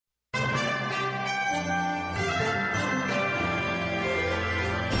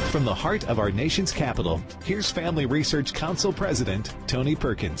From the heart of our nation's capital, here's Family Research Council President Tony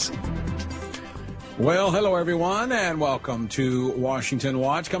Perkins. Well, hello, everyone, and welcome to Washington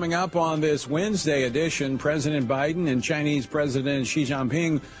Watch. Coming up on this Wednesday edition, President Biden and Chinese President Xi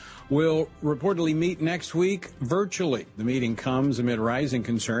Jinping will reportedly meet next week virtually. The meeting comes amid rising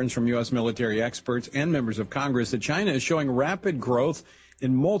concerns from U.S. military experts and members of Congress that China is showing rapid growth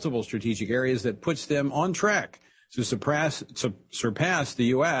in multiple strategic areas that puts them on track to surpass the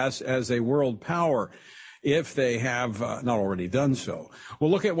U.S. as a world power, if they have not already done so. We'll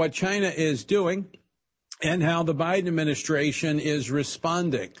look at what China is doing and how the Biden administration is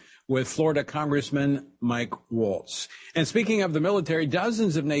responding with Florida Congressman Mike Waltz. And speaking of the military,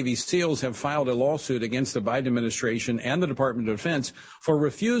 dozens of Navy SEALs have filed a lawsuit against the Biden administration and the Department of Defense for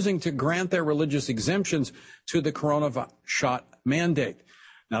refusing to grant their religious exemptions to the corona shot mandate.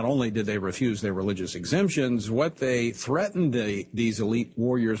 Not only did they refuse their religious exemptions, what they threatened these elite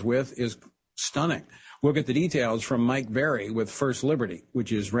warriors with is stunning. We'll get the details from Mike Berry with First Liberty,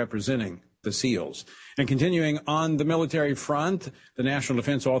 which is representing the SEALs. And continuing on the military front, the National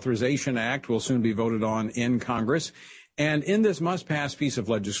Defense Authorization Act will soon be voted on in Congress. And in this must-pass piece of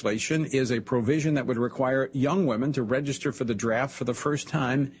legislation is a provision that would require young women to register for the draft for the first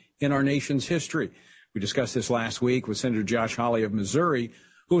time in our nation's history. We discussed this last week with Senator Josh Hawley of Missouri,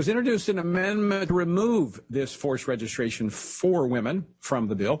 who has introduced an amendment to remove this forced registration for women from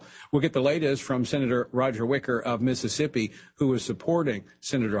the bill. We'll get the latest from Senator Roger Wicker of Mississippi, who is supporting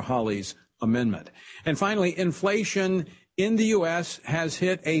Senator Hawley's amendment. And finally, inflation in the U.S. has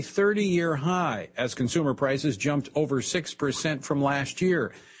hit a 30-year high as consumer prices jumped over 6% from last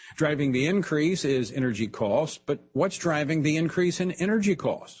year. Driving the increase is energy costs, but what's driving the increase in energy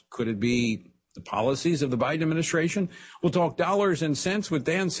costs? Could it be the policies of the Biden administration? We'll talk dollars and cents with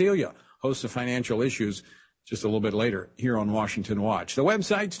Dan Celia, host of Financial Issues, just a little bit later here on Washington Watch. The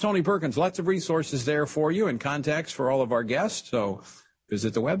website's Tony Perkins. Lots of resources there for you and contacts for all of our guests. So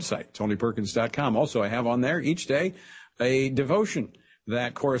visit the website, TonyPerkins.com. Also, I have on there each day a devotion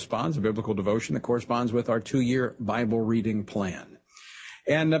that corresponds, a biblical devotion that corresponds with our 2-year Bible reading plan.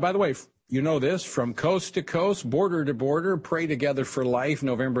 And by the way, you know this, from coast to coast, border to border, Pray Together for Life,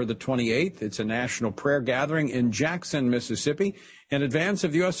 November the 28th. It's a national prayer gathering in Jackson, Mississippi, in advance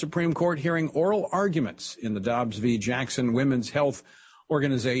of the U.S. Supreme Court hearing oral arguments in the Dobbs v. Jackson Women's Health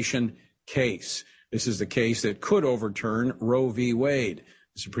Organization case. This is the case that could overturn Roe v. Wade,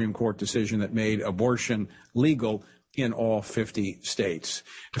 the Supreme Court decision that made abortion legal in all 50 states.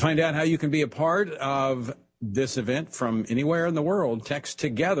 To find out how you can be a part of this event from anywhere in the world, text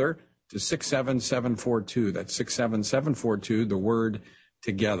TOGETHER to 67742. That's 67742, the word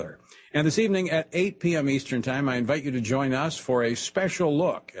together. And this evening at 8 p.m. Eastern Time, I invite you to join us for a special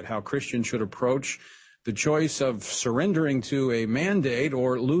look at how Christians should approach the choice of surrendering to a mandate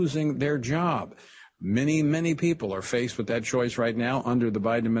or losing their job. Many, many people are faced with that choice right now under the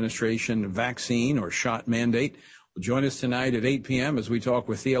Biden administration vaccine or shot mandate. Well, join us tonight at 8 p.m. as we talk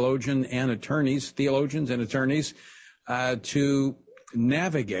with theologians and attorneys to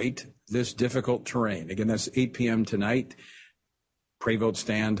navigate this difficult terrain. Again, that's 8 p.m. tonight,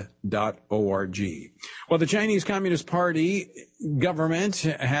 PrayVoteStand.org. Well, the Chinese Communist Party government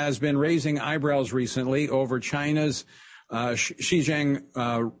has been raising eyebrows recently over China's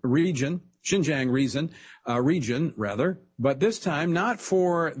Xinjiang region, but this time not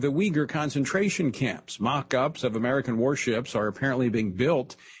for the Uyghur concentration camps. Mock-ups of American warships are apparently being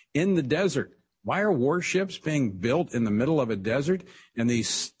built in the desert. Why are warships being built in the middle of a desert? And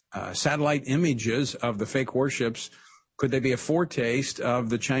these satellite images of the fake warships, could they be a foretaste of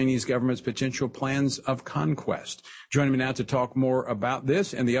the Chinese government's potential plans of conquest? Joining me now to talk more about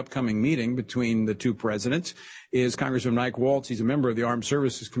this and the upcoming meeting between the two presidents is Congressman Mike Waltz. He's a member of the Armed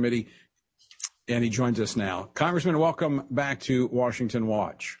Services Committee, and he joins us now. Congressman, welcome back to Washington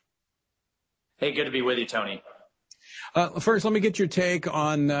Watch. Hey, good to be with you, Tony. First, let me get your take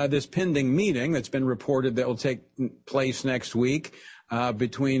on this pending meeting that's been reported that will take place next week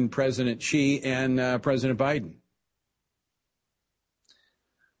between President Xi and President Biden.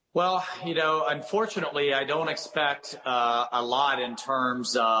 Well, unfortunately, I don't expect a lot in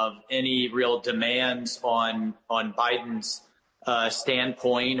terms of any real demands on Biden's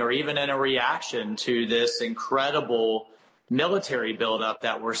standpoint or even in a reaction to this incredible military buildup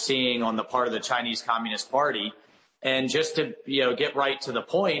that we're seeing on the part of the Chinese Communist Party. And just to, get right to the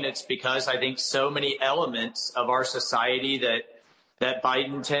point, it's because I think so many elements of our society that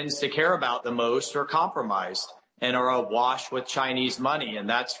Biden tends to care about the most are compromised and are awash with Chinese money. And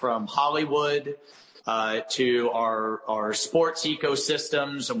that's from Hollywood to our sports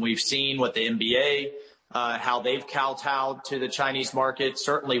ecosystems. And we've seen what the NBA how they've kowtowed to the Chinese market.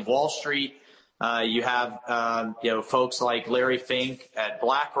 Certainly Wall Street, you have, folks like Larry Fink at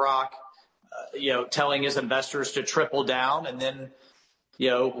BlackRock, telling his investors to triple down. And then,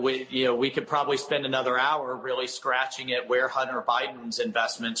 we could probably spend another hour really scratching at where Hunter Biden's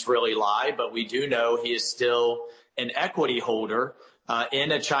investments really lie. But we do know he is still an equity holder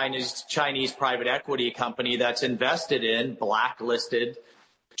in a Chinese private equity company that's invested in blacklisted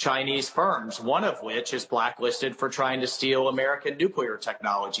Chinese firms, one of which is blacklisted for trying to steal American nuclear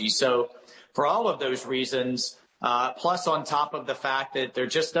technology. So for all of those reasons, plus on top of the fact that there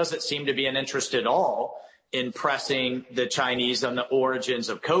just doesn't seem to be an interest at all in pressing the Chinese on the origins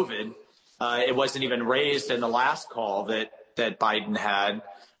of COVID. It wasn't even raised in the last call that Biden had.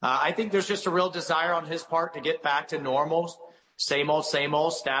 I think there's just a real desire on his part to get back to normal, same old,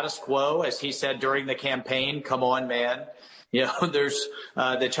 status quo. As he said during the campaign, come on, man. There's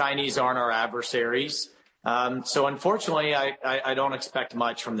the Chinese aren't our adversaries. So unfortunately, I don't expect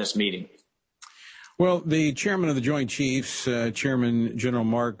much from this meeting. Well, the chairman of the Joint Chiefs, Chairman General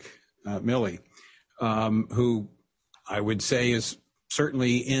Mark Milley, who I would say is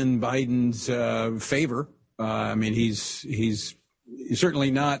certainly in Biden's favor. He's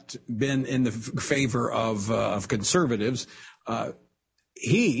certainly not been in the favor of conservatives.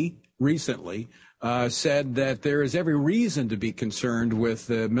 He recently said that there is every reason to be concerned with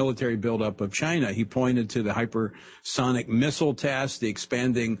the military buildup of China. He pointed to the hypersonic missile test, the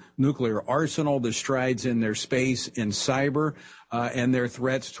expanding nuclear arsenal, the strides in their space and cyber, and their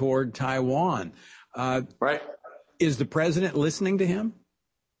threats toward Taiwan. Right. Is the president listening to him?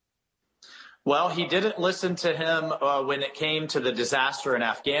 Well, he didn't listen to him when it came to the disaster in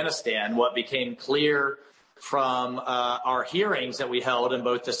Afghanistan. What became clear from our hearings that we held in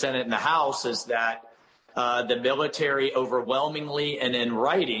both the Senate and the House is that the military overwhelmingly and in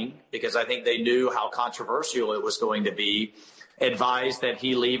writing, because I think they knew how controversial it was going to be, advised that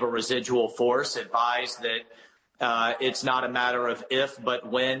he leave a residual force, advised that it's not a matter of if,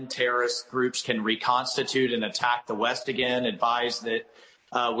 but when terrorist groups can reconstitute and attack the West again, advised that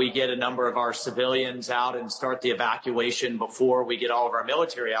we get a number of our civilians out and start the evacuation before we get all of our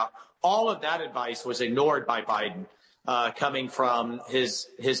military out. All of that advice was ignored by Biden, coming from his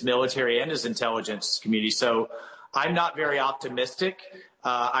military and his intelligence community. So I'm not very optimistic.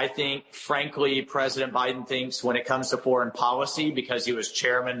 I think, frankly, President Biden thinks when it comes to foreign policy, because he was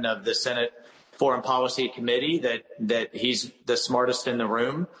chairman of the Senate Foreign Policy Committee, that he's the smartest in the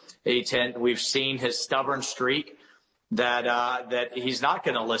room. We've seen his stubborn streak that he's not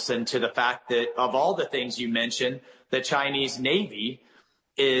going to listen to the fact that of all the things you mentioned, the Chinese Navy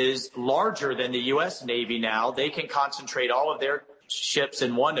is larger than the U.S. Navy now. They can concentrate all of their ships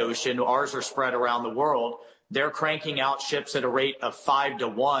in one ocean. Ours are spread around the world. They're cranking out ships at a rate of 5 to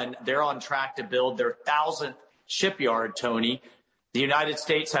 1. They're on track to build their 1,000th shipyard, Tony. The United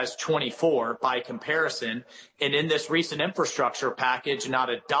States has 24 by comparison. And in this recent infrastructure package, not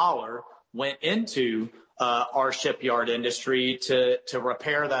a dollar went into our shipyard industry to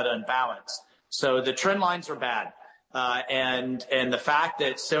repair that imbalance. So the trend lines are bad. And the fact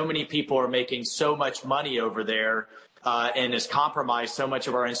that so many people are making so much money over there and has compromised so much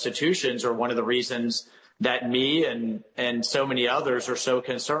of our institutions are one of the reasons that me and so many others are so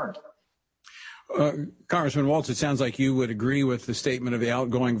concerned. Congressman Waltz, it sounds like you would agree with the statement of the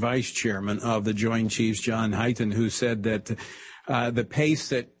outgoing vice chairman of the Joint Chiefs, John Hyten, who said that the pace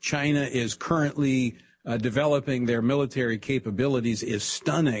that China is currently developing their military capabilities is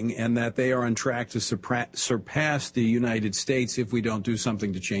stunning, and that they are on track to surpass the United States if we don't do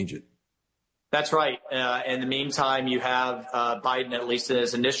something to change it. That's right. In the meantime, you have Biden, at least in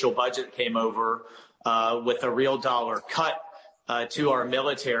his initial budget, came over with a real dollar cut to our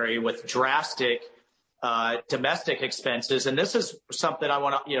military with drastic domestic expenses. And this is something I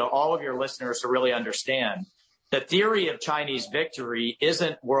want all of your listeners to really understand. The theory of Chinese victory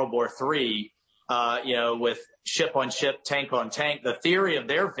isn't World War III, with ship on ship, tank on tank. The theory of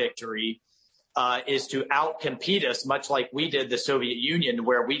their victory is to outcompete us, much like we did the Soviet Union,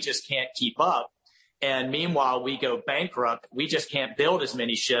 where we just can't keep up. And meanwhile, we go bankrupt. We just can't build as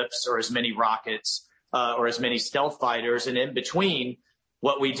many ships or as many rockets or as many stealth fighters. And in between,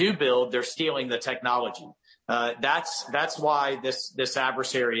 what we do build, they're stealing the technology. That's why this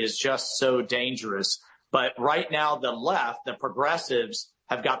adversary is just so dangerous. But right now, the left, the progressives,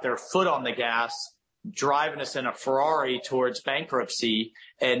 have got their foot on the gas, driving us in a Ferrari towards bankruptcy.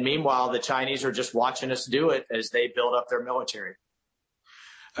 And meanwhile, the Chinese are just watching us do it as they build up their military.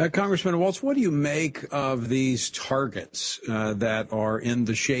 Congressman Waltz, what do you make of these targets that are in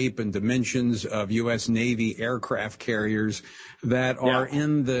the shape and dimensions of U.S. Navy aircraft carriers that are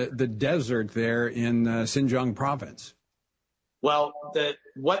in the desert there in Xinjiang province? Well,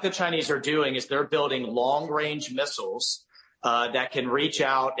 what the Chinese are doing is they're building long-range missiles that can reach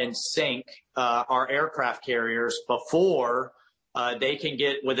out and sink our aircraft carriers before they can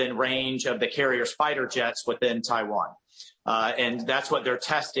get within range of the carrier's fighter jets within Taiwan. And that's what they're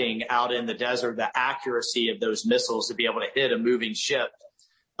testing out in the desert, the accuracy of those missiles to be able to hit a moving ship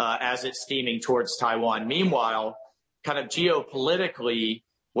as it's steaming towards Taiwan. Meanwhile, kind of geopolitically,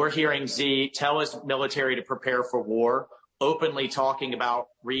 we're hearing Xi tell his military to prepare for war, openly talking about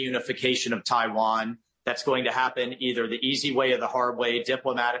reunification of Taiwan. That's going to happen either the easy way or the hard way,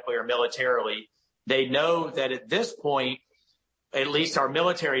 diplomatically or militarily. They know that at this point, at least our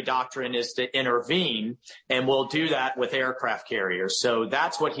military doctrine is to intervene, and we'll do that with aircraft carriers. So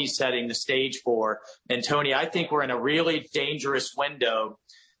that's what he's setting the stage for. And Tony, I think we're in a really dangerous window.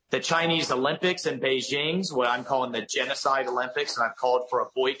 The Chinese Olympics in Beijing, what I'm calling the Genocide Olympics, and I've called for a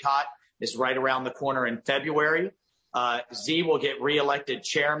boycott, is right around the corner in February. Xi will get reelected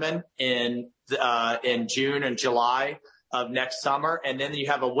chairman in June and July of next summer. And then you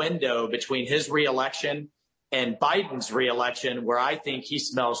have a window between his reelection and Biden's reelection where I think he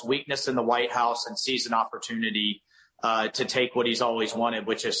smells weakness in the White House and sees an opportunity to take what he's always wanted,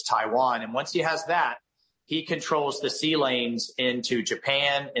 which is Taiwan. And once he has that, he controls the sea lanes into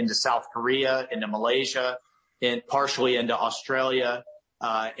Japan, into South Korea, into Malaysia, and partially into Australia.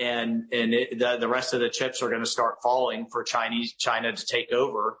 The rest of the chips are going to start falling for China to take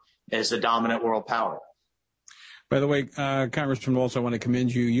over as the dominant world power. By the way, Congressman Waltz, I want to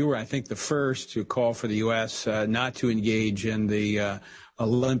commend you. You were, I think, the first to call for the U.S. Not to engage in the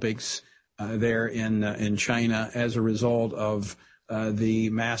Olympics there in China as a result of the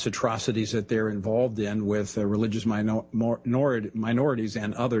mass atrocities that they're involved in with religious minorities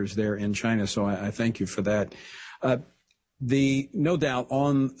and others there in China. So I thank you for that. No doubt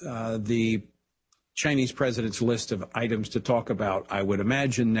on the Chinese president's list of items to talk about, I would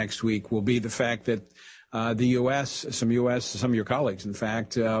imagine next week, will be the fact that the U.S., some of your colleagues, in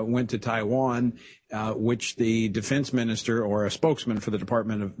fact, went to Taiwan, which the defense minister or a spokesman for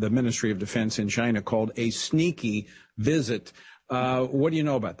the Ministry of Defense in China called a sneaky visit. What do you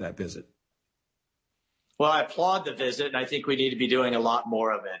know about that visit? Well, I applaud the visit, and I think we need to be doing a lot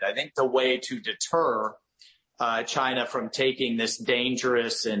more of it. I think the way to deter China from taking this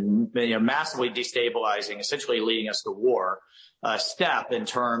dangerous and massively destabilizing, essentially leading us to war, step in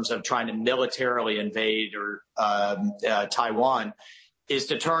terms of trying to militarily invade Taiwan is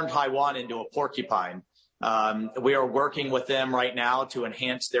to turn Taiwan into a porcupine. We are working with them right now to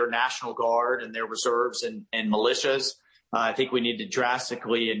enhance their National Guard and their reserves and militias. I think we need to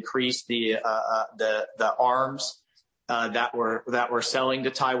drastically increase the arms that we're selling to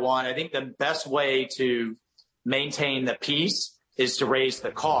Taiwan. I think the best way to maintain the peace is to raise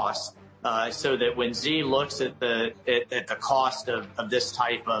the cost. So that when Xi looks at the cost of this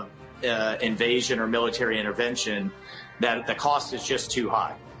type of invasion or military intervention, that the cost is just too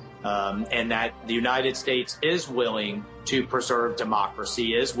high, and that the United States is willing to preserve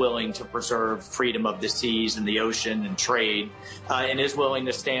democracy, is willing to preserve freedom of the seas and the ocean and trade, and is willing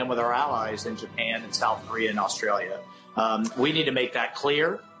to stand with our allies in Japan and South Korea and Australia. We need to make that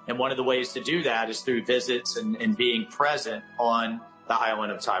clear, and one of the ways to do that is through visits and being present on the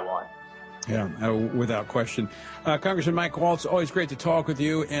island of Taiwan. Yeah, without question. Congressman Mike Waltz, always great to talk with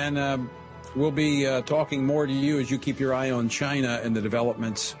you, and we'll be talking more to you as you keep your eye on China and the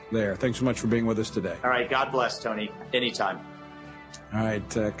developments there. Thanks so much for being with us today. All right, God bless, Tony. Anytime. All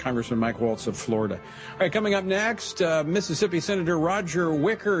right, Congressman Mike Waltz of Florida. All right, coming up next, Mississippi Senator Roger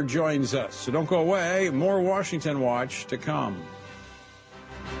Wicker joins us. So don't go away. More Washington Watch to come.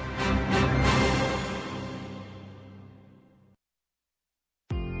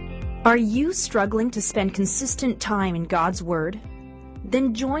 Are you struggling to spend consistent time in God's Word?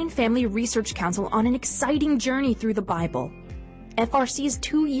 Then join Family Research Council on an exciting journey through the Bible. FRC's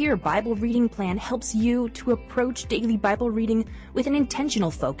 2-year Bible reading plan helps you to approach daily Bible reading with an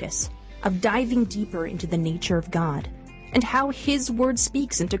intentional focus of diving deeper into the nature of God and how His Word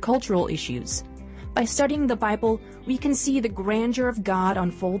speaks into cultural issues. By studying the Bible, we can see the grandeur of God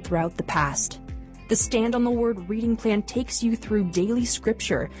unfold throughout the past. The Stand on the Word reading plan takes you through daily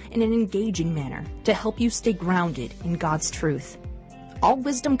scripture in an engaging manner to help you stay grounded in God's truth. All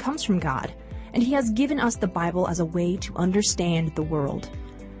wisdom comes from God, and He has given us the Bible as a way to understand the world.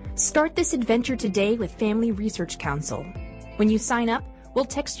 Start this adventure today with Family Research Council. When you sign up, We'll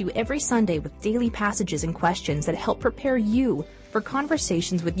text you every Sunday with daily passages and questions that help prepare you for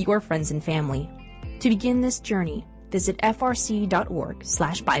conversations with your friends and family. To begin this journey, visit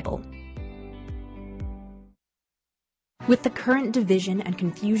frc.org/Bible. With the current division and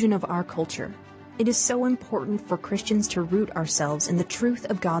confusion of our culture, it is so important for Christians to root ourselves in the truth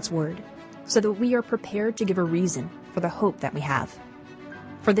of God's Word, so that we are prepared to give a reason for the hope that we have.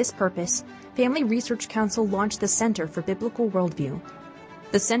 For this purpose, Family Research Council launched the Center for Biblical Worldview.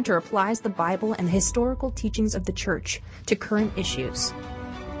 The center applies the Bible and the historical teachings of the Church to current issues.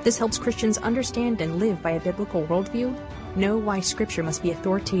 This helps Christians understand and live by a biblical worldview, know why Scripture must be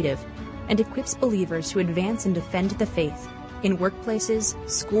authoritative, and equips believers to advance and defend the faith in workplaces,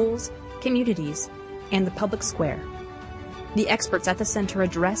 schools, communities, and the public square. The experts at the center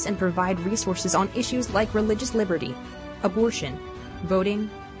address and provide resources on issues like religious liberty, abortion, voting,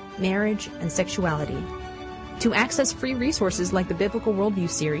 marriage, and sexuality. To access free resources like the Biblical Worldview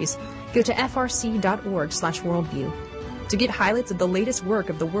series, go to frc.org/worldview. To get highlights of the latest work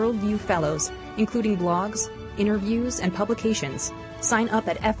of the Worldview Fellows, including blogs, interviews, and publications, sign up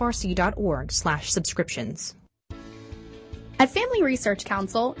at frc.org/subscriptions. At Family Research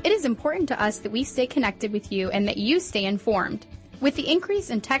Council, it is important to us that we stay connected with you and that you stay informed. With the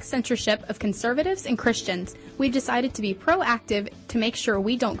increase in tech censorship of conservatives and Christians, we've decided to be proactive to make sure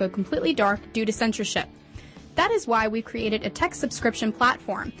we don't go completely dark due to censorship. That is why we've created a tech subscription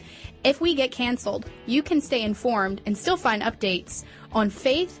platform. If we get canceled, you can stay informed and still find updates on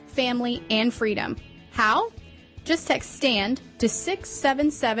faith, family, and freedom. How? Just text STAND to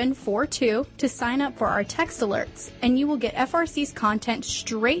 67742 to sign up for our text alerts, and you will get FRC's content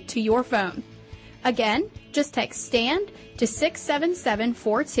straight to your phone. Again, just text STAND to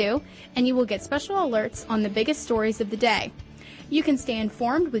 67742, and you will get special alerts on the biggest stories of the day. You can stay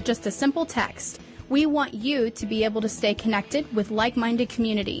informed with just a simple text. We want you to be able to stay connected with like-minded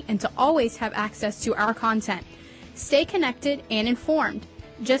community and to always have access to our content. Stay connected and informed.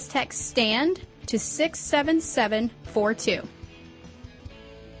 Just text STAND to 67742.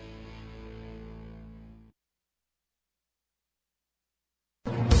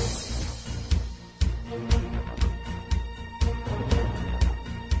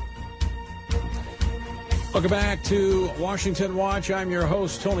 Welcome back to Washington Watch. I'm your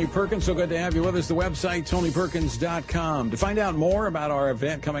host, Tony Perkins. So good to have you with us. The website, TonyPerkins.com. To find out more about our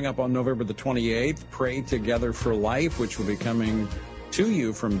event coming up on November the 28th, Pray Together for Life, which will be coming to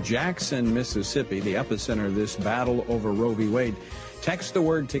you from Jackson, Mississippi, the epicenter of this battle over Roe v. Wade. Text the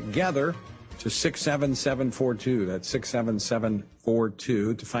word TOGETHER to 67742. That's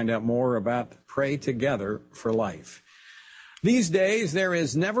 67742 to find out more about Pray Together for Life. These days, there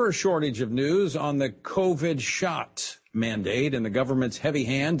is never a shortage of news on the COVID shot mandate and the government's heavy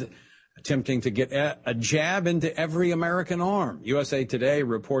hand attempting to get a jab into every American arm. USA Today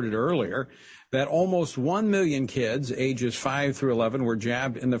reported earlier that almost 1 million kids ages 5 through 11 were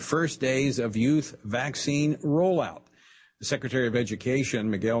jabbed in the first days of youth vaccine rollout. The Secretary of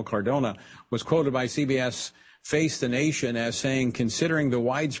Education, Miguel Cardona, was quoted by CBS Face the Nation as saying, considering the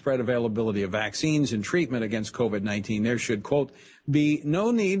widespread availability of vaccines and treatment against COVID-19, there should, quote, be no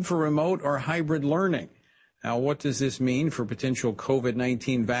need for remote or hybrid learning. Now, what does this mean for potential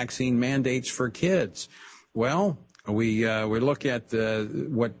COVID-19 vaccine mandates for kids? Well, we look at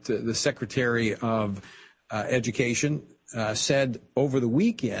what the Secretary of Education said over the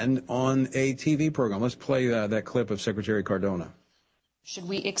weekend on a TV program. Let's play that clip of Secretary Cardona. Should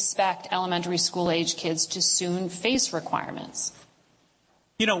we expect elementary school age kids to soon face requirements?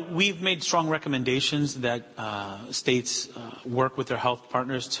 You know, we've made strong recommendations that states work with their health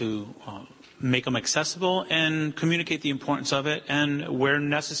partners to make them accessible and communicate the importance of it, and where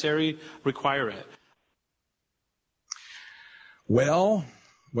necessary, require it. Well,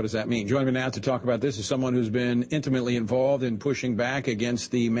 what does that mean? Joining me now to talk about this is someone who's been intimately involved in pushing back against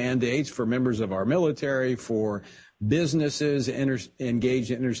the mandates for members of our military, for businesses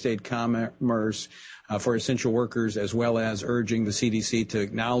engaged in interstate commerce, for essential workers, as well as urging the CDC to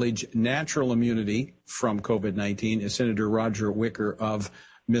acknowledge natural immunity from COVID-19 is Senator Roger Wicker of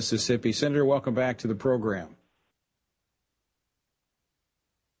Mississippi. Senator, welcome back to the program.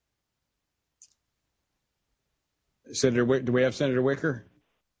 Senator, do we have Senator Wicker?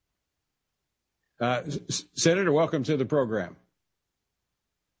 Senator, welcome to the program.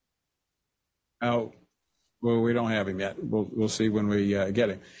 Oh, well, we don't have him yet. We'll see when we get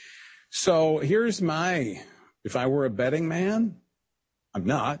him. So here's if I were a betting man, I'm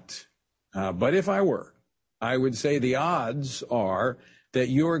not, but if I were, I would say the odds are that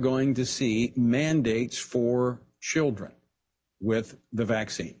you're going to see mandates for children with the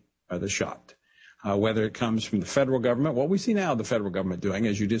vaccine, or the shot. whether it comes from the federal government. What we see now the federal government doing,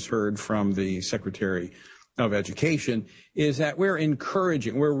 as you just heard from the Secretary of Education, is that we're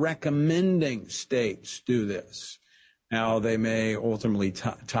encouraging, we're recommending states do this. Now, they may ultimately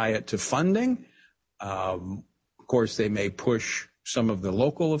tie it to funding. Of course, they may push some of the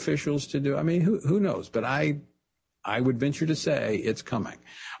local officials to do. I mean, who knows? But I would venture to say it's coming.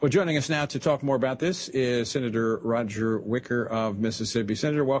 Well, joining us now to talk more about this is Senator Roger Wicker of Mississippi.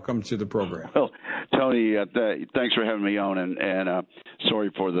 Senator, welcome to the program. Well, Tony, thanks for having me on, and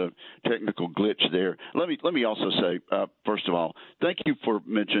sorry for the technical glitch there. Let me also say, first of all, thank you for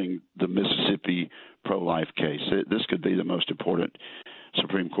mentioning the Mississippi pro-life case. This could be the most important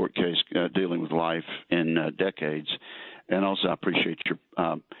Supreme Court case dealing with life in decades. And also, I appreciate your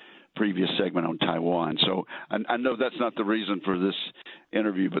previous segment on Taiwan. So I know that's not the reason for this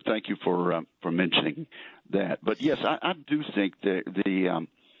interview, but thank you for mentioning that. But yes, I do think that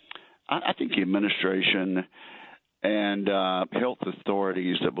I think the administration and health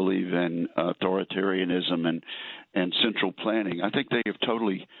authorities that believe in authoritarianism and central planning, I think they have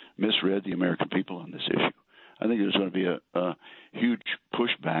totally misread the American people on this issue. I think there's going to be a huge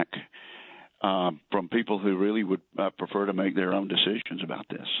pushback from people who really would prefer to make their own decisions about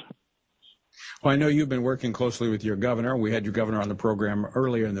this. Well, I know you've been working closely with your governor. We had your governor on the program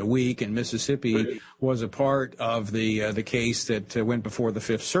earlier in the week, and Mississippi was a part of the case that went before the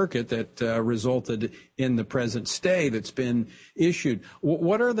Fifth Circuit that resulted in the present stay that's been issued.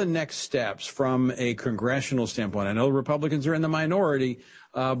 What are the next steps from a congressional standpoint? I know Republicans are in the minority,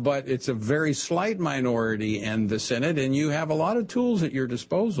 but it's a very slight minority in the Senate, and you have a lot of tools at your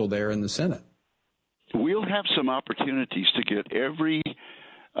disposal there in the Senate. We'll have some opportunities to get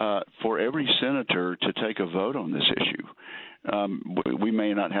for every senator to take a vote on this issue. We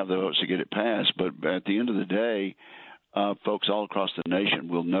may not have the votes to get it passed, but at the end of the day, folks all across the nation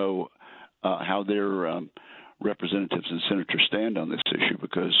will know how their representatives and senators stand on this issue,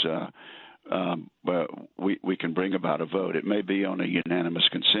 because we can bring about a vote. It may be on a unanimous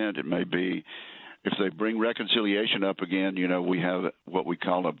consent. It may be, if they bring reconciliation up again, we have what we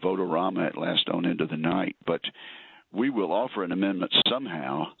call a vote-a-rama at last on into the night. But we will offer an amendment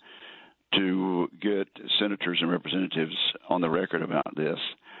somehow to get senators and representatives on the record about this.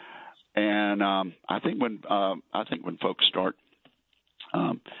 And I think when folks start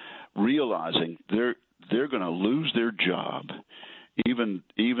realizing they're going to lose their job, even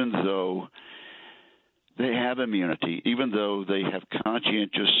though they have immunity, even though they have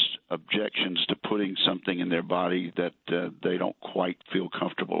conscientious objections to putting something in their body that they don't quite feel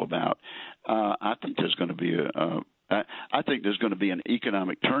comfortable about, I think there's going to be an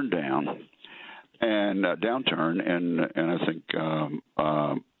economic downturn, and I think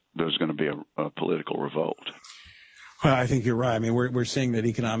there's going to be a political revolt. Well, I think you're right. I mean, we're seeing that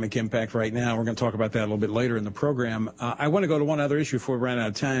economic impact right now. We're going to talk about that a little bit later in the program. I want to go to one other issue before we run out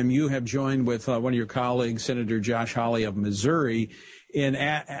of time. You have joined with one of your colleagues, Senator Josh Hawley of Missouri, in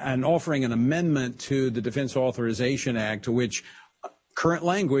offering an amendment to the Defense Authorization Act, to which current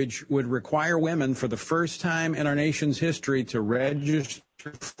language would require women for the first time in our nation's history to register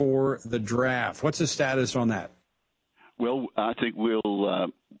for the draft. What's the status on that? Well, I think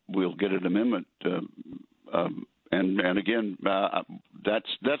we'll get an amendment. And again,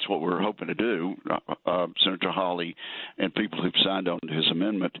 that's what we're hoping to do. Senator Hawley and people who've signed on to his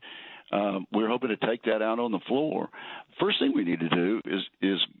amendment, we're hoping to take that out on the floor. First thing we need to do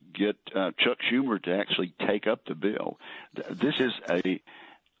is get Chuck Schumer to actually take up the bill. This is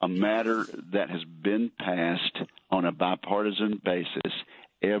a matter that has been passed on a bipartisan basis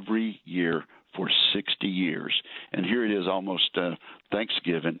every year for 60 years, and here it is almost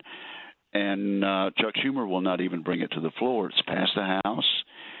Thanksgiving. And Chuck Schumer will not even bring it to the floor. It's passed the House.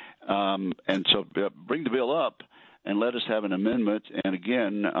 And so bring the bill up and let us have an amendment. And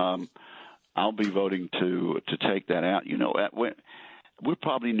again, I'll be voting to take that out. We're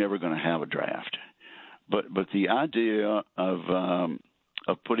probably never going to have a draft. But the idea of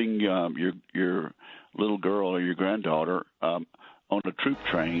putting your little girl or your granddaughter on a troop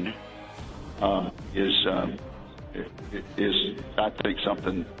train is I think,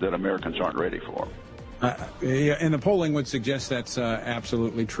 something that Americans aren't ready for. Yeah, and the polling would suggest that's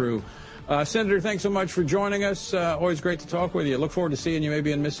absolutely true. Senator, thanks so much for joining us. Always great to talk with you. Look forward to seeing you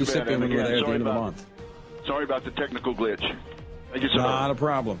maybe in Mississippi when we're there at the end of the month. Sorry about the technical glitch. Thank you so much. Not a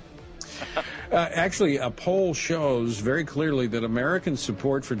problem. Actually, a poll shows very clearly that American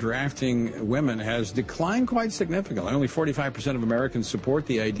support for drafting women has declined quite significantly. Only 45% of Americans support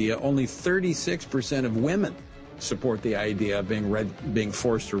the idea. Only 36% of women support the idea of being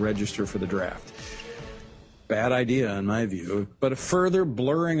forced to register for the draft. Bad idea, in my view, but a further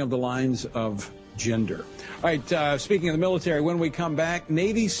blurring of the lines of gender. All right, speaking of the military, when we come back,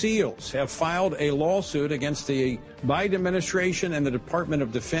 Navy SEALs have filed a lawsuit against the Biden administration and the Department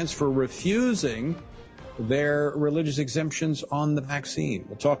of Defense for refusing their religious exemptions on the vaccine.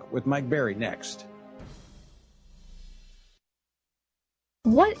 We'll talk with Mike Berry next.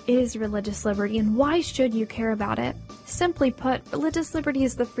 What is religious liberty and why should you care about it? Simply put, religious liberty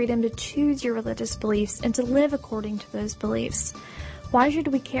is the freedom to choose your religious beliefs and to live according to those beliefs. Why should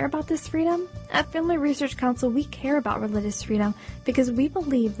we care about this freedom? At Family Research Council, we care about religious freedom because we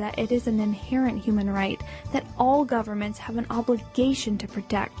believe that it is an inherent human right that all governments have an obligation to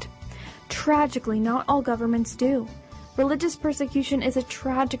protect. Tragically, not all governments do. Religious persecution is a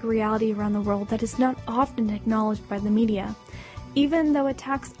tragic reality around the world that is not often acknowledged by the media, even though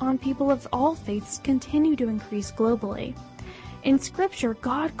attacks on people of all faiths continue to increase globally. In Scripture,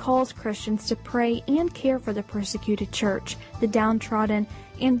 God calls Christians to pray and care for the persecuted church, the downtrodden,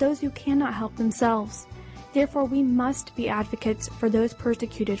 and those who cannot help themselves. Therefore, we must be advocates for those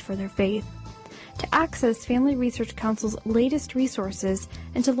persecuted for their faith. To access Family Research Council's latest resources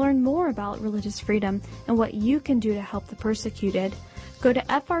and to learn more about religious freedom and what you can do to help the persecuted, go to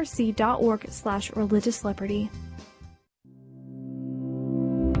frc.org/religiousliberty.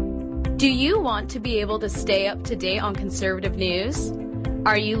 Do you want to be able to stay up to date on conservative news?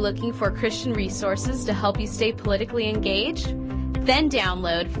 Are you looking for Christian resources to help you stay politically engaged? Then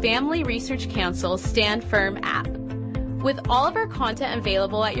download Family Research Council's Stand Firm app. With all of our content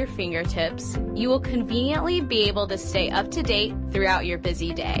available at your fingertips, you will conveniently be able to stay up to date throughout your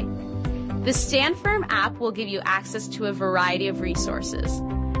busy day. The Stand Firm app will give you access to a variety of resources,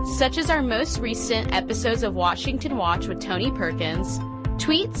 such as our most recent episodes of Washington Watch with Tony Perkins,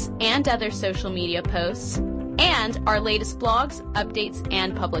 tweets and other social media posts, and our latest blogs, updates,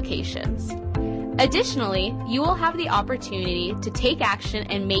 and publications. Additionally, you will have the opportunity to take action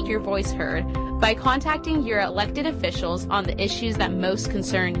and make your voice heard by contacting your elected officials on the issues that most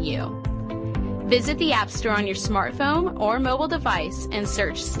concern you. Visit the App Store on your smartphone or mobile device and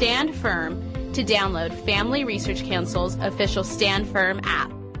search Stand Firm to download Family Research Council's official Stand Firm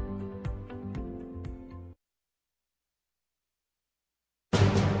app.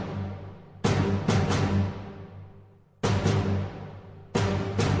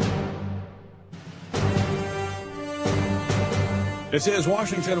 This is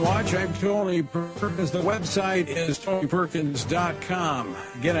Washington Watch. I'm Tony Perkins. The website is TonyPerkins.com.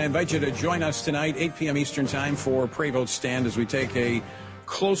 Again, I invite you to join us tonight, 8 p.m. Eastern Time, for Pray Vote Stand as we take a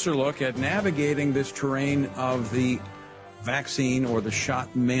closer look at navigating this terrain of the vaccine or the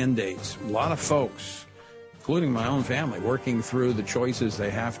shot mandates. A lot of folks, including my own family, working through the choices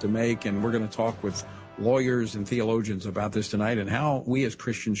they have to make, and we're going to talk with lawyers and theologians about this tonight and how we as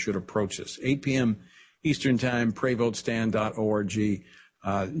Christians should approach this. 8 p.m. Eastern Time, PrayVoteStand.org.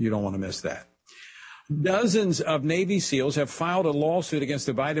 You don't want to miss that. Dozens of Navy SEALs have filed a lawsuit against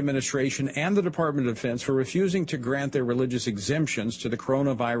the Biden administration and the Department of Defense for refusing to grant their religious exemptions to the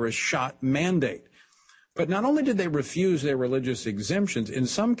coronavirus shot mandate. But not only did they refuse their religious exemptions, in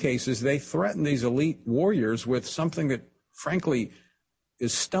some cases they threatened these elite warriors with something that, frankly,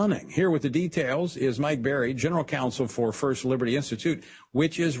 is stunning. Here with the details is Mike Berry, General Counsel for First Liberty Institute,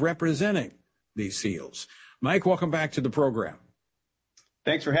 which is representing these SEALs. Mike, welcome back to the program.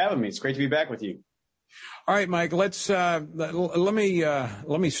 Thanks for having me. It's great to be back with you. All right, Mike, let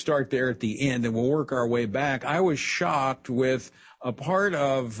me start there at the end and we'll work our way back. I was shocked with a part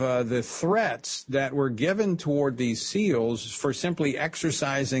of the threats that were given toward these SEALs for simply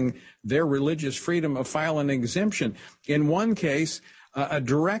exercising their religious freedom of filing an exemption. In one case, a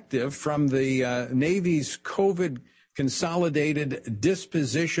directive from the Navy's COVID Consolidated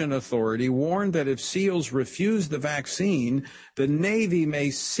Disposition Authority warned that if SEALs refuse the vaccine, the Navy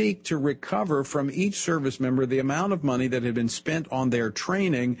may seek to recover from each service member the amount of money that had been spent on their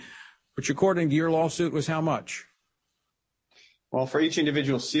training, which according to your lawsuit was how much? Well, for each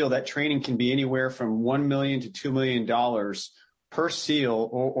individual SEAL, that training can be anywhere from $1 million to $2 million per SEAL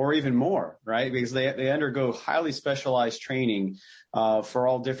or even more, right? Because they undergo highly specialized training for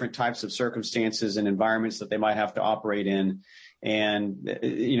all different types of circumstances and environments that they might have to operate in. And,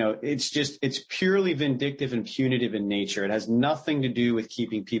 you know, it's purely vindictive and punitive in nature. It has nothing to do with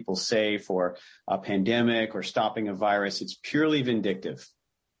keeping people safe or a pandemic or stopping a virus. It's purely vindictive.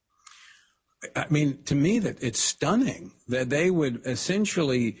 I mean, to me, that it's stunning that they would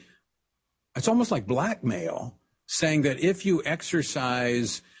essentially, it's almost like blackmail, saying that if you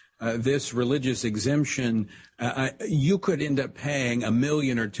exercise this religious exemption, you could end up paying $1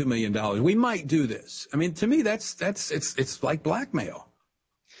 million or $2 million. We might do this. I mean, to me, it's like blackmail.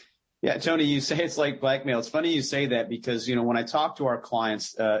 Yeah, Tony, you say it's like blackmail. It's funny you say that because, you know, when I talk to our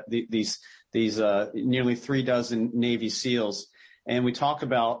clients, these nearly 3 dozen Navy SEALs. And we talk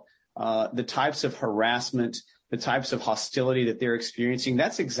about the types of harassment, the types of hostility that they're experiencing.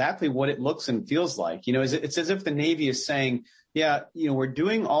 That's exactly what it looks and feels like. It's as if the Navy is saying, yeah, we're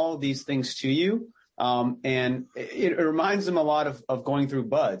doing all of these things to you. And it reminds them a lot of going through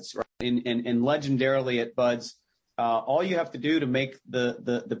BUD/S, right? And legendarily at BUD/S, all you have to do to make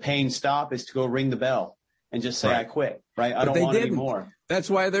the pain stop is to go ring the bell and just say, right, I quit, right? I don't want any more. That's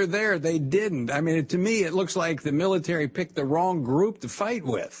why they're there. They didn't. I mean, to me, it looks like the military picked the wrong group to fight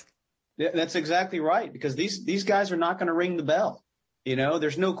with. That's exactly right, because these guys are not going to ring the bell.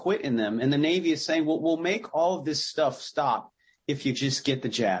 There's no quit in them. And the Navy is saying, well, we'll make all of this stuff stop if you just get the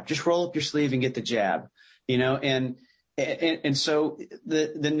jab. Just roll up your sleeve and get the jab, and so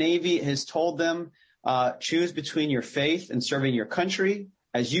the Navy has told them, choose between your faith and serving your country.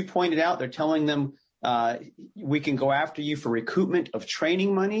 As you pointed out, they're telling them, we can go after you for recoupment of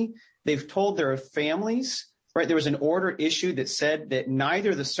training money. They've told their families, right? There was an order issued that said that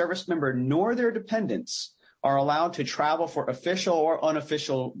neither the service member nor their dependents are allowed to travel for official or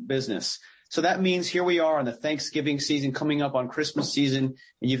unofficial business. So that means here we are on the Thanksgiving season, coming up on Christmas season,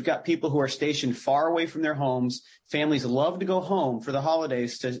 and you've got people who are stationed far away from their homes. Families love to go home for the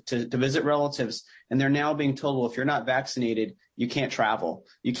holidays to visit relatives, and they're now being told, well, if you're not vaccinated, you can't travel.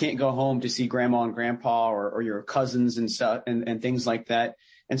 You can't go home to see grandma and grandpa or your cousins and stuff and things like that.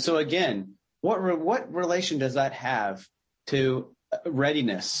 And so again, what relation does that have to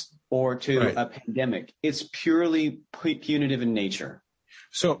readiness or to a pandemic? It's purely punitive in nature.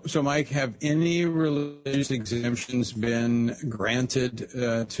 So Mike, have any religious exemptions been granted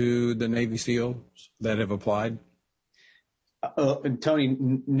to the Navy SEALs that have applied? Tony,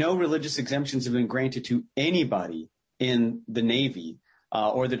 no religious exemptions have been granted to anybody in the Navy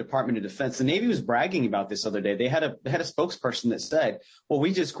or the Department of Defense. The Navy was bragging about this other day. They had a spokesperson that said, well,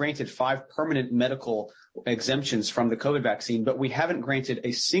 we just granted 5 permanent medical exemptions from the COVID vaccine, but we haven't granted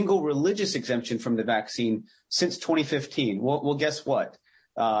a single religious exemption from the vaccine since 2015. Well, guess what?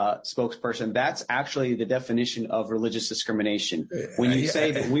 Spokesperson, that's actually the definition of religious discrimination. When you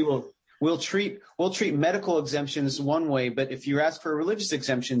say that we'll treat medical exemptions one way, but if you ask for religious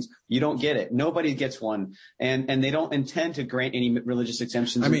exemptions, you don't get it. Nobody gets one, and they don't intend to grant any religious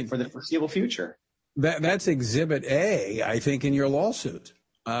exemptions for the foreseeable future. That's Exhibit A, I think, in your lawsuit.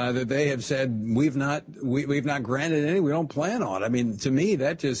 That they have said we've not granted any, we don't plan on. I mean, to me,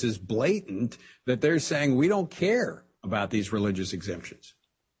 that just is blatant that they're saying we don't care about these religious exemptions.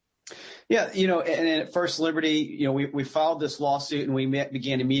 Yeah, and at First Liberty, we filed this lawsuit and we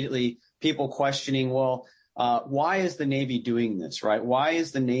began immediately people questioning, well, why is the Navy doing this, right? Why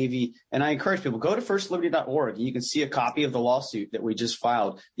is the Navy? And I encourage people, go to firstliberty.org. You can see a copy of the lawsuit that we just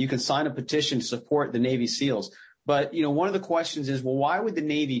filed. You can sign a petition to support the Navy SEALs. But, one of the questions is, well, why would the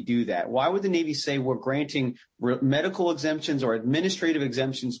Navy do that? Why would the Navy say we're granting medical exemptions or administrative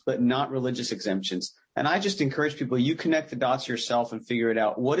exemptions, but not religious exemptions? And I just encourage people, you connect the dots yourself and figure it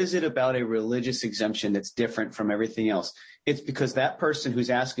out. What is it about a religious exemption that's different from everything else? It's because that person who's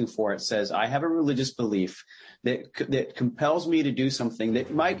asking for it says, I have a religious belief that compels me to do something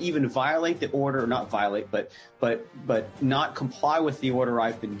that might even violate the order, or not violate, but not comply with the order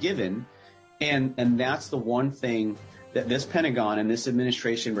I've been given. And that's the one thing that this Pentagon and this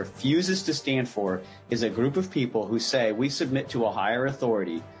administration refuses to stand for, is a group of people who say we submit to a higher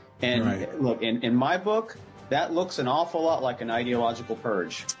authority. And look, in my book, that looks an awful lot like an ideological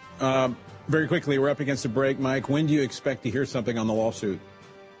purge. Very quickly, we're up against a break. Mike, when do you expect to hear something on the lawsuit?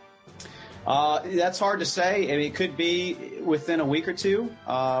 That's hard to say. I mean, it could be within a week or two.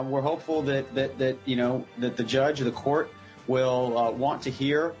 We're hopeful that the judge or the court will want to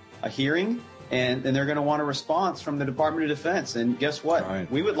hear a hearing. And they're going to want a response from the Department of Defense. And guess what?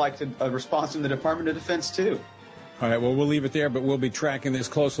 Right. We would like a response from the Department of Defense, too. All right, well, we'll leave it there, but we'll be tracking this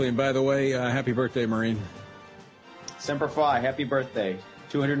closely. And by the way, happy birthday, Marine. Semper Fi, happy birthday.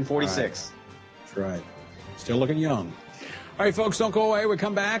 246. Right. That's right. Still looking young. All right, folks, don't go away. We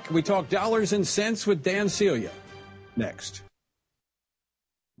come back. We talk dollars and cents with Dan Celia. Next.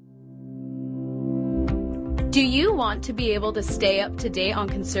 Do you want to be able to stay up to date on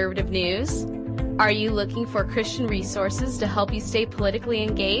conservative news? Are you looking for Christian resources to help you stay politically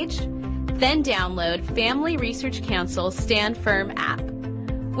engaged? Then download Family Research Council's Stand Firm app.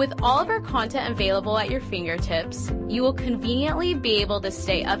 With all of our content available at your fingertips, you will conveniently be able to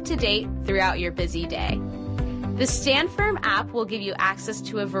stay up to date throughout your busy day. The Stand Firm app will give you access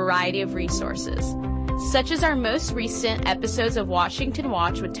to a variety of resources, such as our most recent episodes of Washington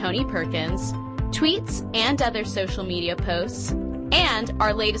Watch with Tony Perkins, tweets and other social media posts, and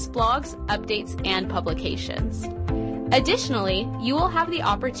our latest blogs, updates, and publications. Additionally, you will have the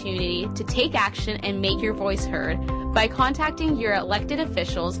opportunity to take action and make your voice heard by contacting your elected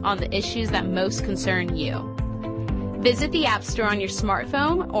officials on the issues that most concern you. Visit the App Store on your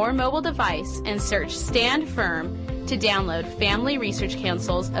smartphone or mobile device and search Stand Firm to download Family Research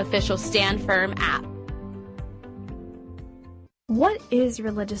Council's official Stand Firm app. What is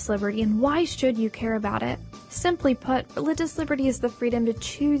religious liberty and why should you care about it? Simply put, religious liberty is the freedom to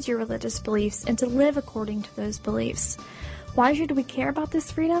choose your religious beliefs and to live according to those beliefs. Why should we care about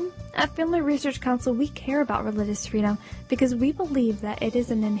this freedom? At Family Research Council, we care about religious freedom because we believe that it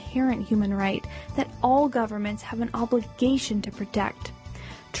is an inherent human right that all governments have an obligation to protect.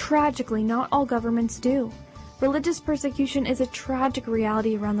 Tragically, not all governments do. Religious persecution is a tragic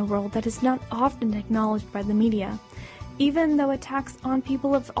reality around the world that is not often acknowledged by the media, even though attacks on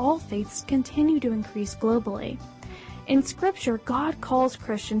people of all faiths continue to increase globally. In Scripture, God calls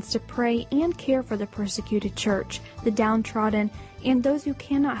Christians to pray and care for the persecuted church, the downtrodden, and those who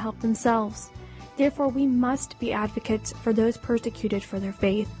cannot help themselves. Therefore, we must be advocates for those persecuted for their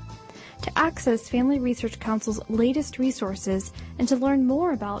faith. To access Family Research Council's latest resources and to learn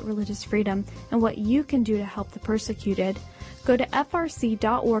more about religious freedom and what you can do to help the persecuted, go to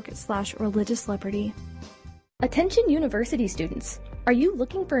frc.org/religiousliberty. Attention university students. Are you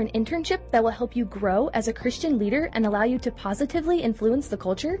looking for an internship that will help you grow as a Christian leader and allow you to positively influence the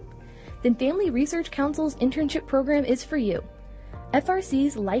culture? Then Family Research Council's internship program is for you.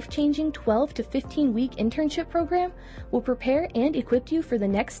 FRC's life-changing 12 to 15-week internship program will prepare and equip you for the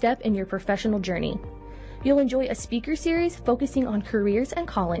next step in your professional journey. You'll enjoy a speaker series focusing on careers and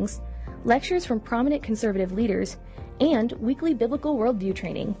callings, lectures from prominent conservative leaders, and weekly biblical worldview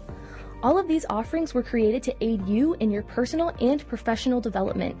training. All of these offerings were created to aid you in your personal and professional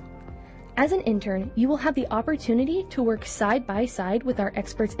development. As an intern, you will have the opportunity to work side by side with our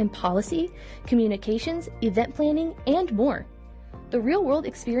experts in policy, communications, event planning, and more. The real-world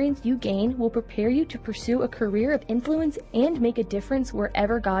experience you gain will prepare you to pursue a career of influence and make a difference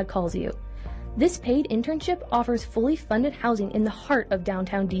wherever God calls you. This paid internship offers fully funded housing in the heart of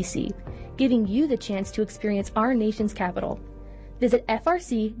downtown DC, giving you the chance to experience our nation's capital. Visit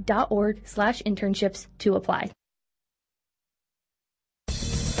frc.org/internships to apply.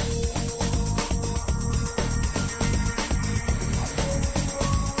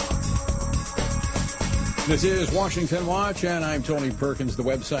 This is Washington Watch, and I'm Tony Perkins. The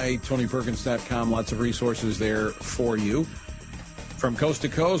website, tonyperkins.com. Lots of resources there for you. From coast to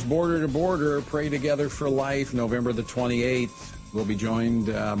coast, border to border, Pray Together for Life, November the 28th. We'll be joined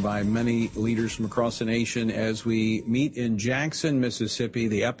by many leaders from across the nation as we meet in Jackson, Mississippi,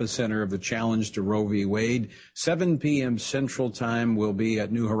 the epicenter of the challenge to Roe v. Wade. 7 p.m. Central Time. We'll be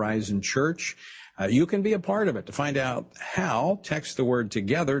at New Horizon Church. You can be a part of it. To find out how, text the word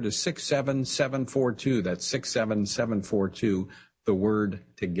TOGETHER to 67742. That's 67742, the word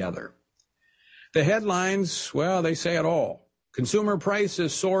TOGETHER. The headlines, well, they say it all. Consumer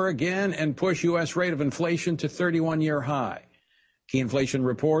prices soar again and push U.S. rate of inflation to 31-year high. Key inflation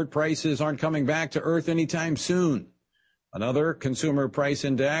report, prices aren't coming back to earth anytime soon. Another consumer price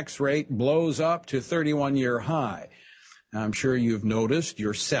index rate blows up to 31-year high. I'm sure you've noticed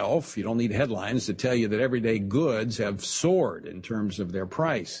yourself, you don't need headlines to tell you that everyday goods have soared in terms of their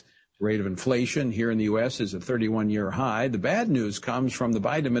price. The rate of inflation here in the U.S. is a 31-year high. The bad news comes from the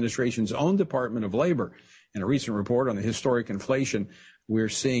Biden administration's own Department of Labor in a recent report on the historic inflation we're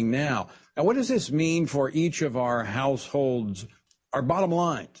seeing now. Now, what does this mean for each of our households? Our bottom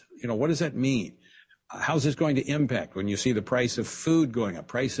line, what does that mean? How's this going to impact when you see the price of food going up,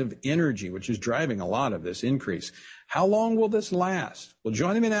 price of energy, which is driving a lot of this increase? How long will this last? Well,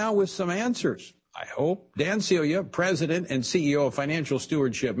 joining me now with some answers, I hope, Dan Celia, President and CEO of Financial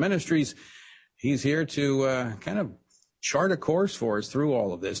Stewardship Ministries. He's here to kind of chart a course for us through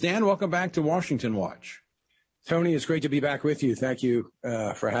all of this. Dan, welcome back to Washington Watch. Tony, it's great to be back with you. Thank you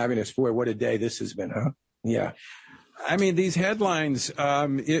for having us. Boy, what a day this has been, huh? Yeah. I mean, these headlines,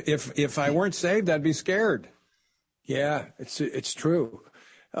 if I weren't saved, I'd be scared. Yeah, it's true.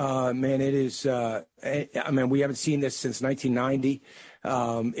 Man, it is, we haven't seen this since 1990.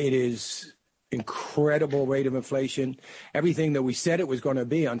 It is incredible rate of inflation. Everything that we said it was going to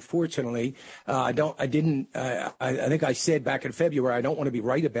be, unfortunately, I think I said back in February, I don't want to be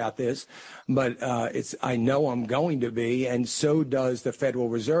right about this, but I know I'm going to be, and so does the Federal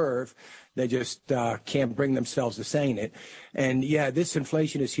Reserve. They just can't bring themselves to saying it. And, yeah, this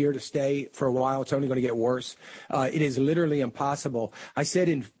inflation is here to stay for a while. It's only going to get worse. It is literally impossible. I said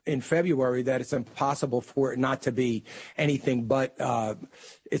in February that it's impossible for it not to be anything but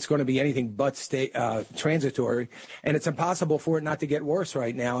it's going to be anything but transitory. And it's impossible for it not to get worse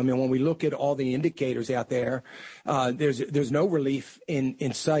right now. I mean, when we look at all the indicators out there, there's no relief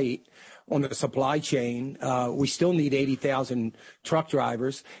in sight on the supply chain. We still need 80,000 truck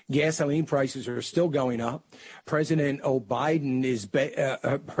drivers. Gasoline prices are still going up. President Biden is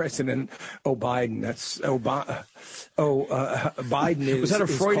President Biden. That's Biden is. Was that a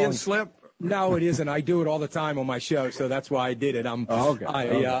Freudian calling, slip? No, it isn't. I do it all the time on my show, so that's why I did it. Okay.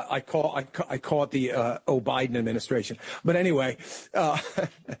 I call it the Biden administration. But anyway,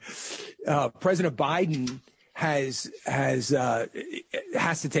 President Biden has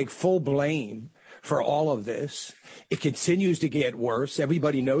to take full blame for all of this. It continues to get worse.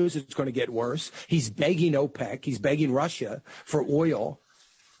 Everybody knows it's going to get worse. He's begging OPEC. He's begging Russia for oil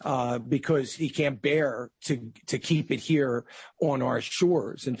because he can't bear to keep it here on our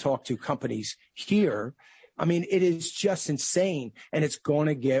shores and talk to companies here. I mean, it is just insane, and it's going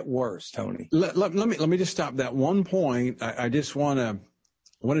to get worse, Tony. Let me just stop that one point. I just want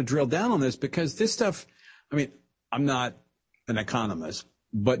to drill down on this because this stuff. I mean, I'm not an economist,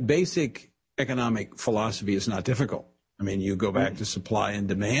 but basic economic philosophy is not difficult. I mean, you go back to supply and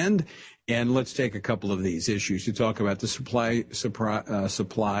demand, and let's take a couple of these issues to talk about the supply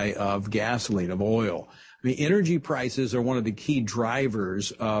of gasoline, of oil. I mean, energy prices are one of the key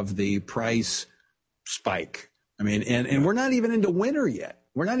drivers of the price spike. I mean, and we're not even into winter yet.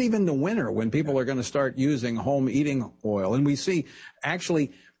 We're not even into winter when people are going to start using home heating oil. And we see,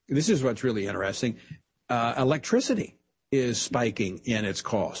 actually, this is what's really interesting. Electricity is spiking in its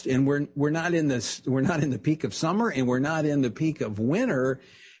cost, and we're not in the peak of summer, and we're not in the peak of winter,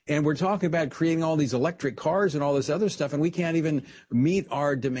 and we're talking about creating all these electric cars and all this other stuff, and we can't even meet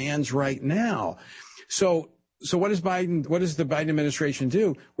our demands right now. So what does the Biden administration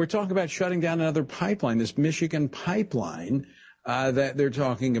do? We're talking about shutting down another pipeline, this Michigan pipeline that they're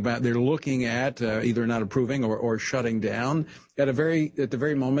talking about. They're looking at either not approving or shutting down at the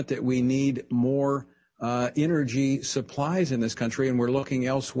very moment that we need more energy supplies in this country, and we're looking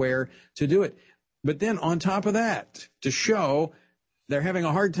elsewhere to do it. But then on top of that, to show they're having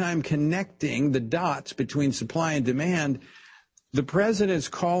a hard time connecting the dots between supply and demand, the president's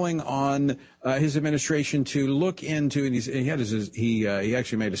calling on his administration to look into, and he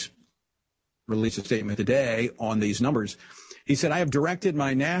actually released a statement today on these numbers. He said, I have directed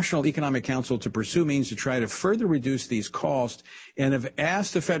my National Economic Council to pursue means to try to further reduce these costs and have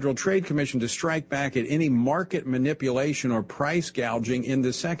asked the Federal Trade Commission to strike back at any market manipulation or price gouging in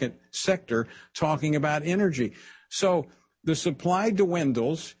the second sector, talking about energy. So the supply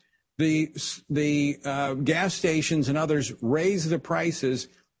dwindles, the gas stations and others raise the prices,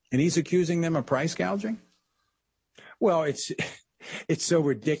 and he's accusing them of price gouging? Well, it's so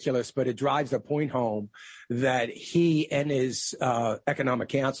ridiculous, but it drives the point home that he and his economic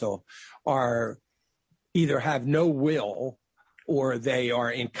council are either have no will or they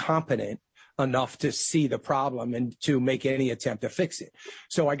are incompetent enough to see the problem and to make any attempt to fix it.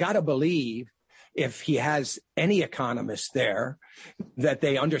 So I got to believe if he has any economists there, that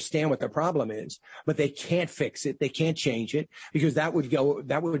they understand what the problem is, but they can't fix it. They can't change it because that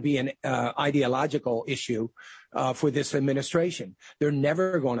would be an ideological issue for this administration. They're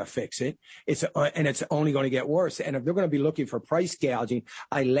never going to fix it. It's only going to get worse. And if they're going to be looking for price gouging,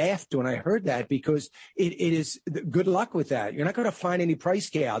 I laughed when I heard that because it is good luck with that. You're not going to find any price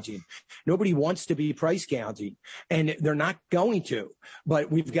gouging. Nobody wants to be price gouging, and they're not going to.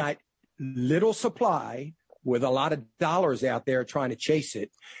 But we've got little supply with a lot of dollars out there trying to chase it,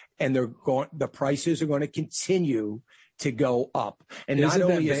 and the prices are going to continue to go up. And isn't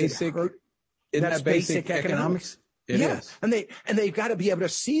not only that is it hurt, that's basic economics. It is. And they've got to be able to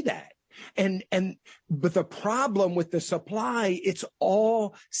see that. But the problem with the supply, it's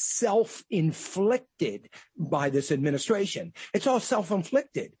all self-inflicted by this administration. It's all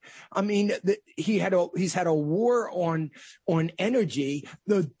self-inflicted. I mean, he's had a war on energy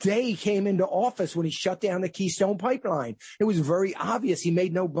the day he came into office when he shut down the Keystone Pipeline. It was very obvious. He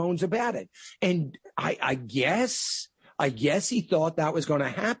made no bones about it. And I guess he thought that was going to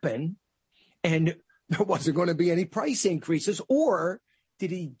happen and there wasn't going to be any price increases, or did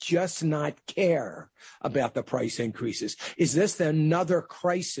he just not care about the price increases? Is this another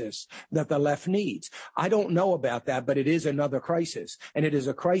crisis that the left needs? I don't know about that, but it is another crisis. And it is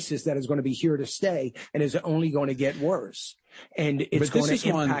a crisis that is going to be here to stay and is only going to get worse. And it's going to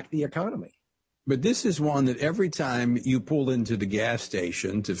impact the economy. But this is one that every time you pull into the gas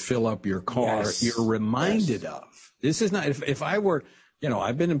station to fill up your car, you're reminded of. This is not, if I were,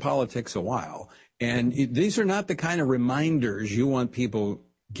 I've been in politics a while, and these are not the kind of reminders you want people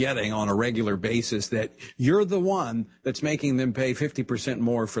getting on a regular basis that you're the one that's making them pay 50%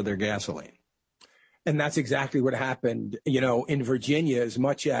 more for their gasoline. And that's exactly what happened, in Virginia. As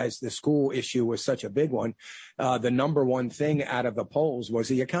much as the school issue was such a big one, the number one thing out of the polls was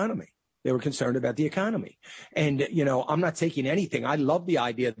the economy. They were concerned about the economy. And, I'm not taking anything. I love the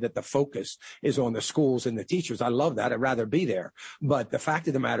idea that the focus is on the schools and the teachers. I love that. I'd rather be there. But the fact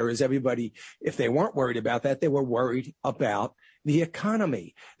of the matter is everybody, if they weren't worried about that, they were worried about the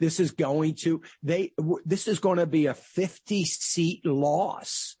economy. This is going to be a 50-seat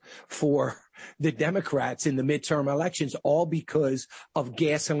loss for the Democrats in the midterm elections, all because of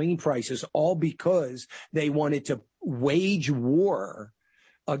gasoline prices, all because they wanted to wage war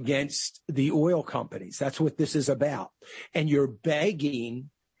against the oil companies. That's what this is about. And you're begging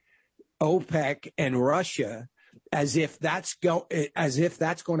OPEC and Russia as if that's going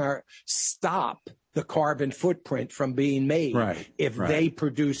to stop the carbon footprint from being made if they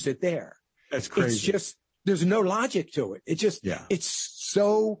produce it there. That's crazy. It's just, there's no logic to it. It's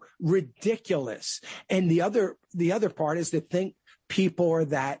so ridiculous. And the other part is to think people are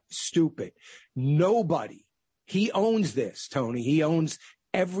that stupid. Nobody. He owns this, Tony. He owns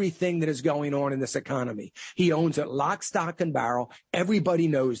everything that is going on in this economy. He owns it lock, stock, and barrel. Everybody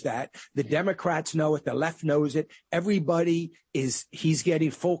knows that. The Democrats know it. The left knows it. He's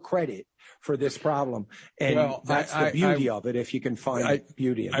getting full credit for this problem. And that's the beauty of it, if you can find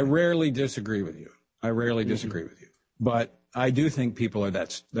beauty in it. I rarely disagree with you. But I do think people are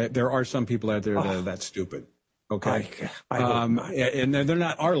there are some people out there that are that stupid. Okay. And they're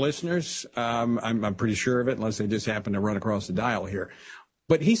not our listeners. I'm pretty sure of it, unless they just happen to run across the dial here.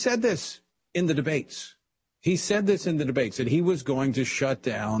 But he said this in the debates. That he was going to shut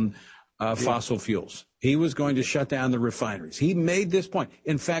down fossil fuels. He was going to shut down the refineries. He made this point.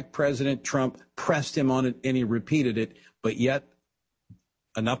 In fact, President Trump pressed him on it, and he repeated it. But yet,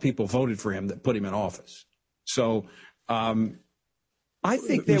 enough people voted for him that put him in office. So, I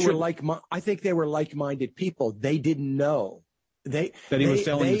think they were like-minded people. They didn't know that he was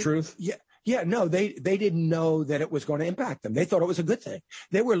telling the truth. Yeah, no, they didn't know that it was going to impact them. They thought it was a good thing.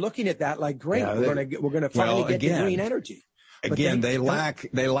 They were looking at that like, great, we're going to finally get the green energy. They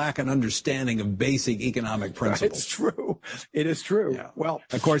lack an understanding of basic economic principles. It's true. It is true. Yeah. Well,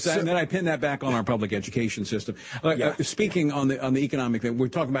 of course, and then I pin that back on our public education system. Speaking on the economic thing, we're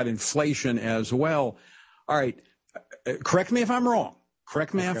talking about inflation as well. All right, correct me if I'm wrong.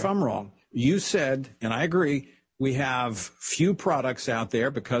 If I'm wrong. You said, and I agree, we have few products out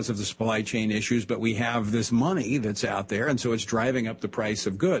there because of the supply chain issues, but we have this money that's out there, and so it's driving up the price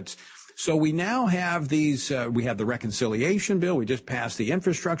of goods. So we now have these, we have the reconciliation bill. We just passed the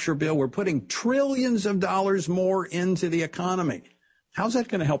infrastructure bill. We're putting trillions of dollars more into the economy. How's that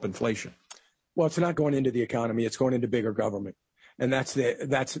going to help inflation? Well, it's not going into the economy. It's going into bigger government. And that's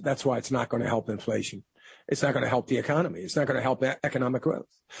why it's not going to help inflation. It's not going to help the economy. It's not going to help economic growth.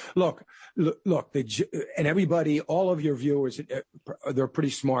 Look, and everybody, all of your viewers, they're pretty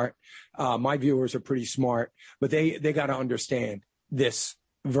smart. My viewers are pretty smart, but they got to understand this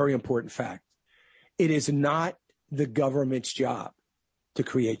very important fact. It is not the government's job to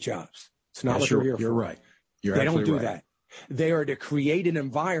create jobs. It's not what they're here for. You're right. They don't do that. They are to create an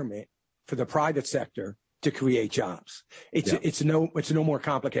environment for the private sector to create jobs. It's no more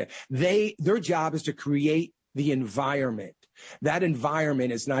complicated. Their job is to create the environment. That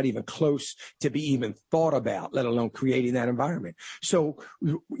environment is not even close to be even thought about, let alone creating that environment. So,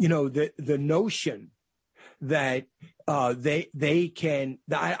 the notion that they can,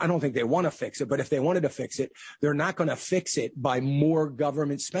 I don't think they want to fix it, but if they wanted to fix it, they're not going to fix it by more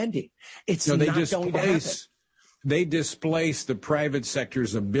government spending. It's not going to happen. They displace the private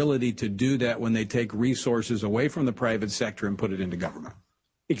sector's ability to do that when they take resources away from the private sector and put it into government.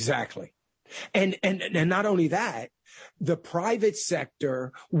 Exactly. And not only that, the private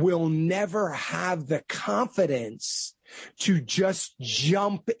sector will never have the confidence to just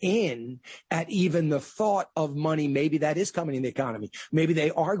jump in at even the thought of money. Maybe that is coming in the economy. Maybe they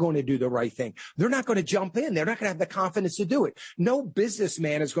are going to do the right thing. They're not going to jump in. They're not going to have the confidence to do it. No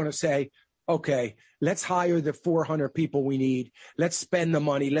businessman is going to say, okay, let's hire the 400 people we need. Let's spend the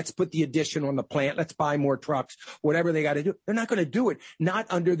money. Let's put the addition on the plant. Let's buy more trucks, whatever they got to do. They're not going to do it. Not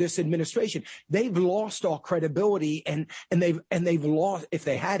under this administration. They've lost all credibility and they've lost, if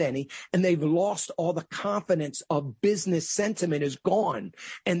they had any, and they've lost all the confidence of business sentiment is gone,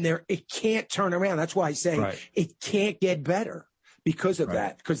 and it can't turn around. That's why I say it can't get better, because of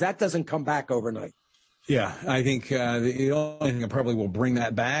that, because that doesn't come back overnight. Yeah, I think the only thing that probably will bring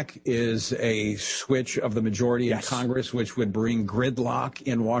that back is a switch of the majority in Congress, which would bring gridlock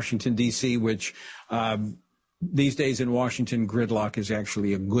in Washington, D.C., which these days in Washington, gridlock is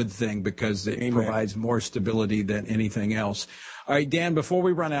actually a good thing because it provides more stability than anything else. All right, Dan, before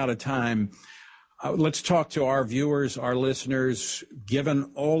we run out of time, let's talk to our viewers, our listeners. Given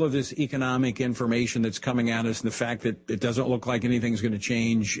all of this economic information that's coming at us and the fact that it doesn't look like anything's going to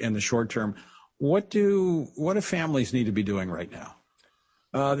change in the short term, what do families need to be doing right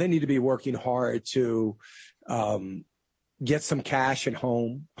now? They need to be working hard to get some cash at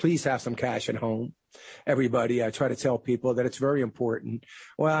home. Please have some cash at home. Everybody, I try to tell people that it's very important.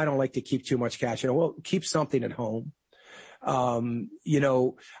 Well, I don't like to keep too much cash at home. Well, keep something at home. I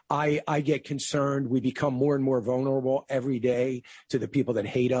get concerned. We become more and more vulnerable every day to the people that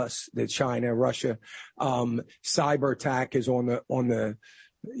hate us, the China, Russia. Cyber attack is on the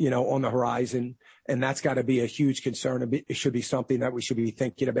horizon, and that's got to be a huge concern. It should be something that we should be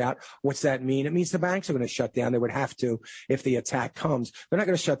thinking about. What's that mean? It means the banks are going to shut down. They would have to if the attack comes. They're not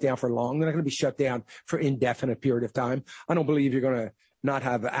going to shut down for long. They're not going to be shut down for indefinite period of time. I don't believe you're going to not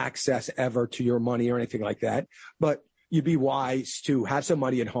have access ever to your money or anything like that. But you'd be wise to have some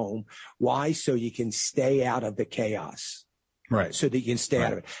money at home. Why? So you can stay out of the chaos. Right. So that you can stay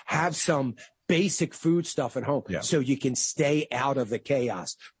out of it. Have some basic food stuff at home so you can stay out of the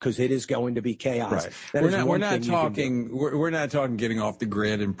chaos, because it is going to be chaos. Right. We're not talking getting off the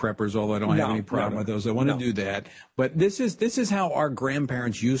grid and preppers, although I don't have any problem with those. I want to do that. But this is how our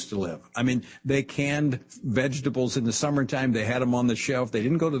grandparents used to live. I mean, they canned vegetables in the summertime. They had them on the shelf. They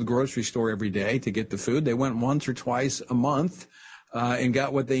didn't go to the grocery store every day to get the food. They went once or twice a month. And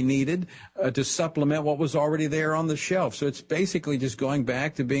got what they needed to supplement what was already there on the shelf. So it's basically just going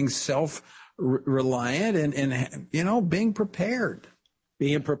back to being self-reliant and being prepared.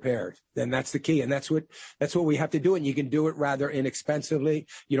 Being prepared. Then that's the key. And that's what we have to do. And you can do it rather inexpensively.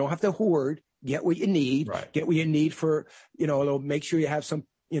 You don't have to hoard. Get what you need. Right. Get what you need for, make sure you have some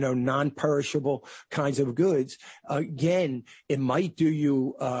non-perishable kinds of goods. Again, it might do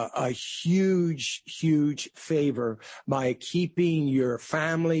you a huge, huge favor by keeping your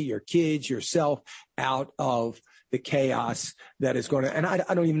family, your kids, yourself out of the chaos that is going to, and I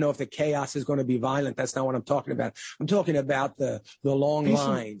don't even know if the chaos is going to be violent. That's not what I'm talking about. I'm talking about the long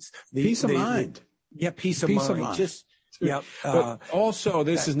lines. Peace of mind. Peace of mind. Just, yep. But also,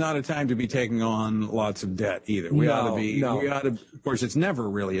 this is not a time to be taking on lots of debt either. We ought to, of course, it's never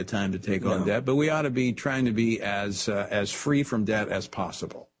really a time to take on debt, but we ought to be trying to be as free from debt as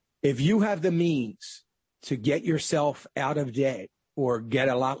possible. If you have the means to get yourself out of debt or get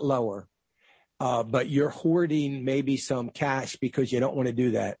a lot lower, but you're hoarding maybe some cash because you don't want to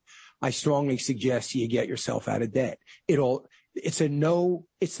do that, I strongly suggest you get yourself out of debt. It's a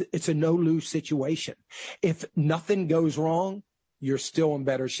no-lose situation. If nothing goes wrong, you're still in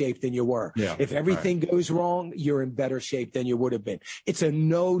better shape than you were. Yeah, if everything goes wrong, you're in better shape than you would have been. It's a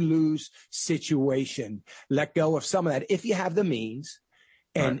no-lose situation. Let go of some of that if you have the means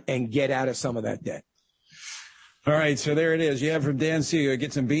and get out of some of that debt. All right, so there it is. You have from Dan Celia,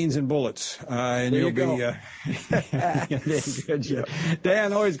 get some beans and bullets, and you'll be good. Yeah.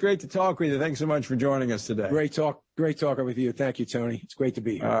 Dan, always great to talk with you. Thanks so much for joining us today. Great talking with you. Thank you, Tony. It's great to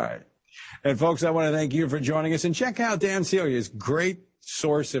be here. All right. And folks, I want to thank you for joining us, and check out Dan Celia's great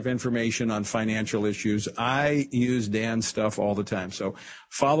source of information on financial issues. I use Dan's stuff all the time. So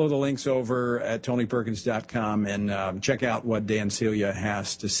follow the links over at TonyPerkins.com and check out what Dan Celia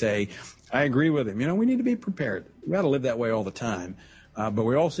has to say. I agree with him. We need to be prepared. We got to live that way all the time. But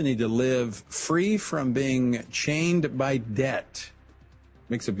we also need to live free from being chained by debt.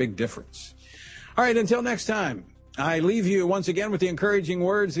 Makes a big difference. All right, until next time, I leave you once again with the encouraging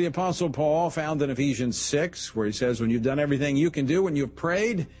words of the Apostle Paul found in Ephesians 6, where he says, when you've done everything you can do, when you've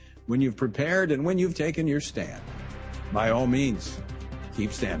prayed, when you've prepared, and when you've taken your stand, by all means,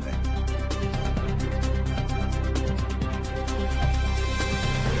 keep standing.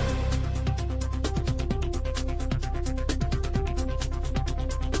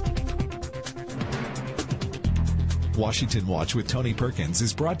 Washington Watch with Tony Perkins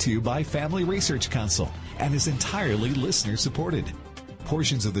is brought to you by Family Research Council and is entirely listener-supported.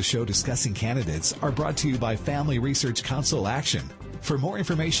 Portions of the show discussing candidates are brought to you by Family Research Council Action. For more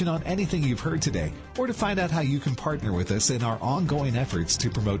information on anything you've heard today, or to find out how you can partner with us in our ongoing efforts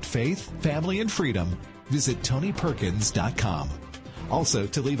to promote faith, family, and freedom, visit TonyPerkins.com. Also,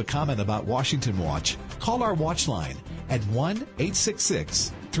 to leave a comment about Washington Watch, call our watch line at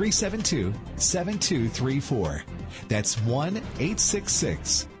 1-866-372-7234. That's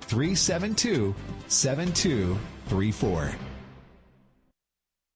 1-866-372-7234.